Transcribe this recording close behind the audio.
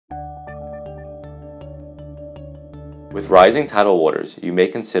With rising tidal waters, you may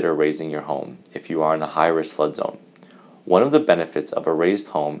consider raising your home if you are in a high-risk flood zone. One of the benefits of a raised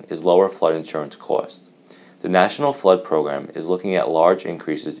home is lower flood insurance cost. The National Flood Program is looking at large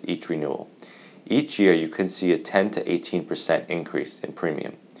increases each renewal. Each year you can see a 10 to 18% increase in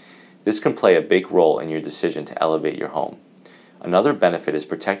premium. This can play a big role in your decision to elevate your home. Another benefit is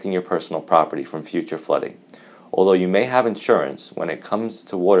protecting your personal property from future flooding. Although you may have insurance, when it comes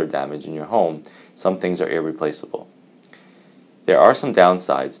to water damage in your home, some things are irreplaceable. There are some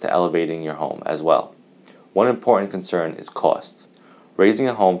downsides to elevating your home as well. One important concern is cost. Raising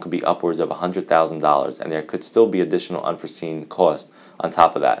a home could be upwards of $100,000, and there could still be additional unforeseen cost on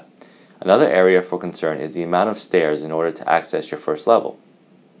top of that. Another area for concern is the amount of stairs in order to access your first level.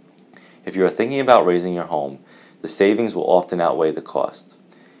 If you are thinking about raising your home, the savings will often outweigh the cost.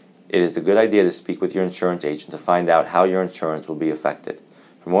 It is a good idea to speak with your insurance agent to find out how your insurance will be affected.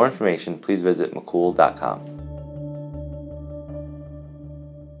 For more information, please visit Mackoul.com.